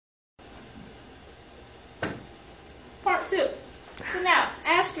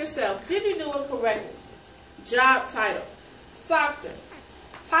Ask yourself, did you do it correctly? Job title, doctor,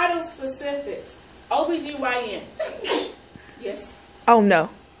 title specifics, OBGYN. Yes? Oh, no.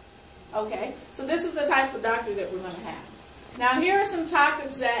 Okay, so this is the type of doctor that we're going to have. Now, here are some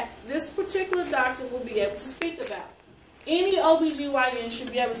topics that this particular doctor will be able to speak about. Any OBGYN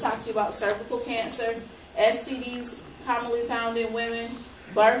should be able to talk to you about cervical cancer, STDs commonly found in women,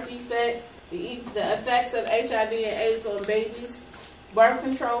 birth defects, the effects of HIV and AIDS on babies, birth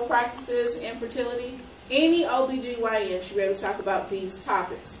control practices, infertility. Any OBGYN should be able to talk about these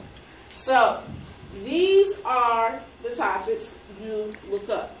topics. So, these are the topics you look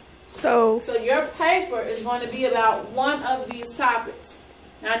up. So your paper is going to be about one of these topics.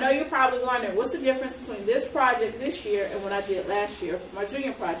 Now, I know you're probably wondering, what's the difference between this project this year and what I did last year for my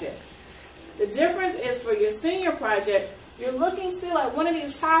junior project? The difference is for your senior project, you're looking still at one of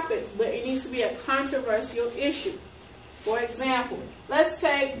these topics, but it needs to be a controversial issue. For example, let's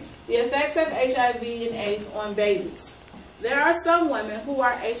take the effects of HIV and AIDS on babies. There are some women who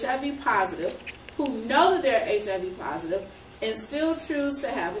are HIV positive, who know that they're HIV positive, and still choose to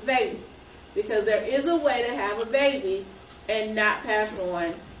have a baby. Because there is a way to have a baby and not pass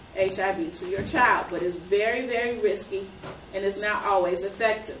on HIV to your child. But it's very, very risky, and it's not always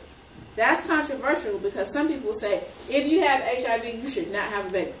effective. That's controversial because some people say, if you have HIV, you should not have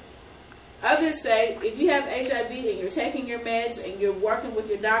a baby. Others say, if you have HIV and you're taking your meds and you're working with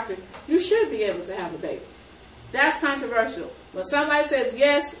your doctor, you should be able to have a baby. That's controversial. When somebody says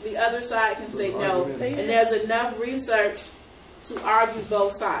yes, the other side can say no, and there's enough research to argue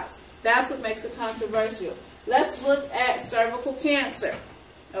both sides. That's what makes it controversial. Let's look at cervical cancer.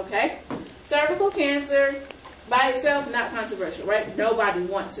 Okay? Cervical cancer by itself, not controversial, right? Nobody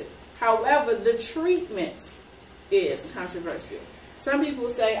wants it. However, the treatment is controversial. Some people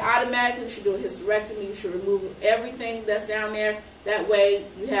say automatically you should do a hysterectomy, you should remove everything that's down there. That way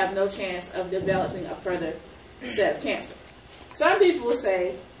you have no chance of developing a further set of cancer. Some people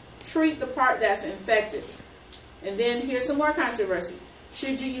say treat the part that's infected. And then here's some more controversy.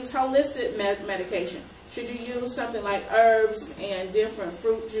 Should you use holistic medication? Should you use something like herbs and different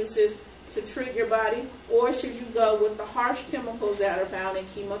fruit juices to treat your body? Or should you go with the harsh chemicals that are found in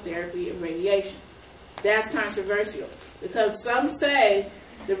chemotherapy and radiation? That's controversial because some say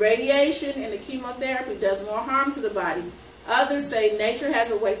the radiation and the chemotherapy does more harm to the body. Others say nature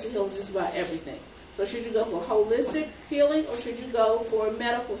has a way to heal just about everything. So should you go for holistic healing or should you go for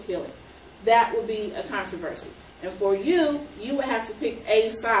medical healing? That would be a controversy. And for you, you would have to pick a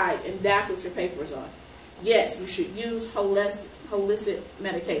side, and that's what your paper is on. Yes, you should use holistic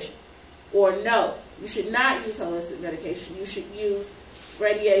medication. Or no, you should not use holistic medication. You should use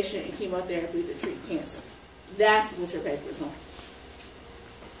radiation and chemotherapy to treat cancer. That's what your paper is on.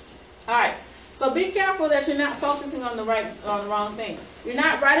 Alright, so be careful that you're not focusing on the wrong thing. You're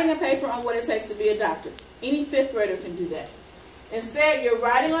not writing a paper on what it takes to be a doctor. Any 5th grader can do that. Instead, you're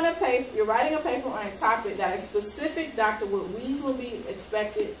writing a paper on a topic that a specific doctor would reasonably be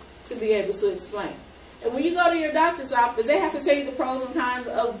expected to be able to explain. And when you go to your doctor's office, they have to tell you the pros and cons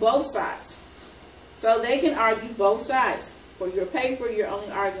of both sides. So they can argue both sides. For your paper, you're only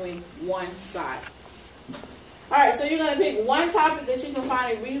arguing one side. Alright, so you're going to pick one topic that you can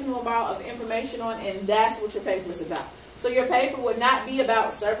find a reasonable amount of information on, and that's what your paper is about. So your paper would not be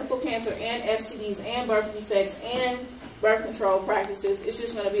about cervical cancer and STDs and birth defects and birth control practices. It's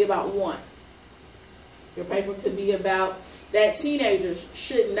just going to be about one. Your paper could be about that teenagers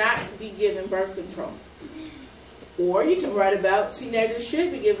should not be given birth control. Or you can write about teenagers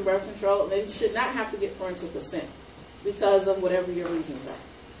should be given birth control and they should not have to get parental consent because of whatever your reasons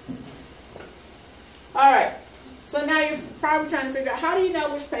are. Alright, so now you're probably trying to figure out how do you know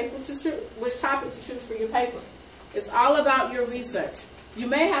which topic to choose for your paper. It's all about your research. You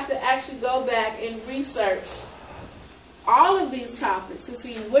may have to actually go back and research all of these topics to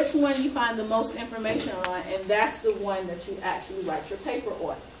see which one you find the most information on, and that's the one that you actually write your paper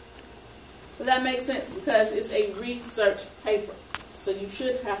on. So that makes sense because it's a research paper. So you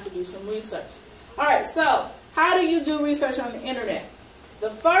should have to do some research. Alright, so how do you do research on the internet? The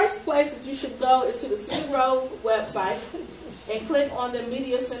first place that you should go is to the Cedar Grove website and click on the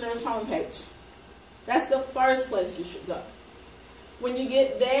Media Center's homepage. That's the first place you should go. When you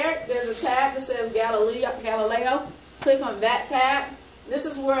get there, there's a tab that says Galileo. Click on that tab. This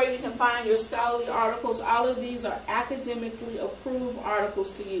is where you can find your scholarly articles. All of these are academically approved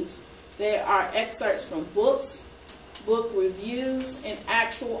articles to use. They are excerpts from books, book reviews, and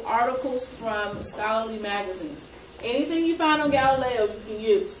actual articles from scholarly magazines. Anything you find on Galileo you can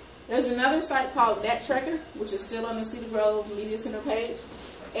use. There's another site called NetTrekker, which is still on the Cedar Grove Media Center page,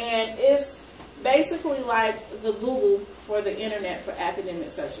 and it's basically like the Google for the internet for academic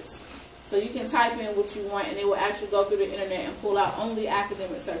searches. So you can type in what you want and it will actually go through the internet and pull out only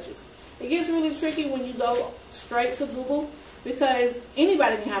academic searches. It gets really tricky when you go straight to Google because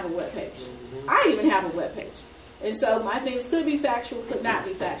anybody can have a web page. I even have a web page. And so my things could be factual, could not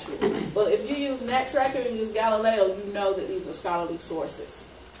be factual. But if you use NextRecord and use Galileo, you know that these are scholarly sources.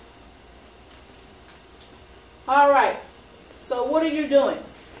 All right. So what are you doing?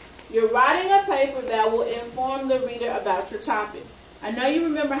 You're writing a paper that will inform the reader about your topic. I know you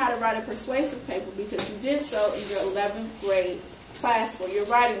remember how to write a persuasive paper because you did so in your 11th grade class for your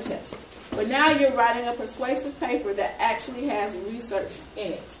writing test. But now you're writing a persuasive paper that actually has research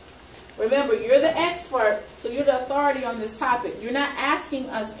in it. Remember, you're the expert, so you're the authority on this topic. You're not asking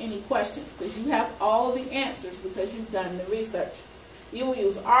us any questions because you have all the answers because you've done the research. You will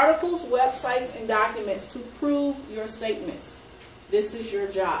use articles, websites, and documents to prove your statements. This is your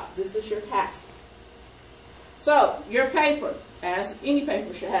job. This is your task. So, your paper, as any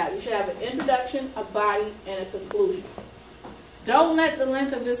paper should have, you should have an introduction, a body, and a conclusion. Don't let the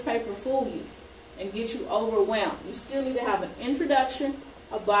length of this paper fool you and get you overwhelmed. You still need to have an introduction,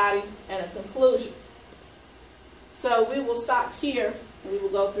 a body, and a conclusion. So we will stop here and we will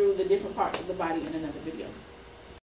go through the different parts of the body in another video.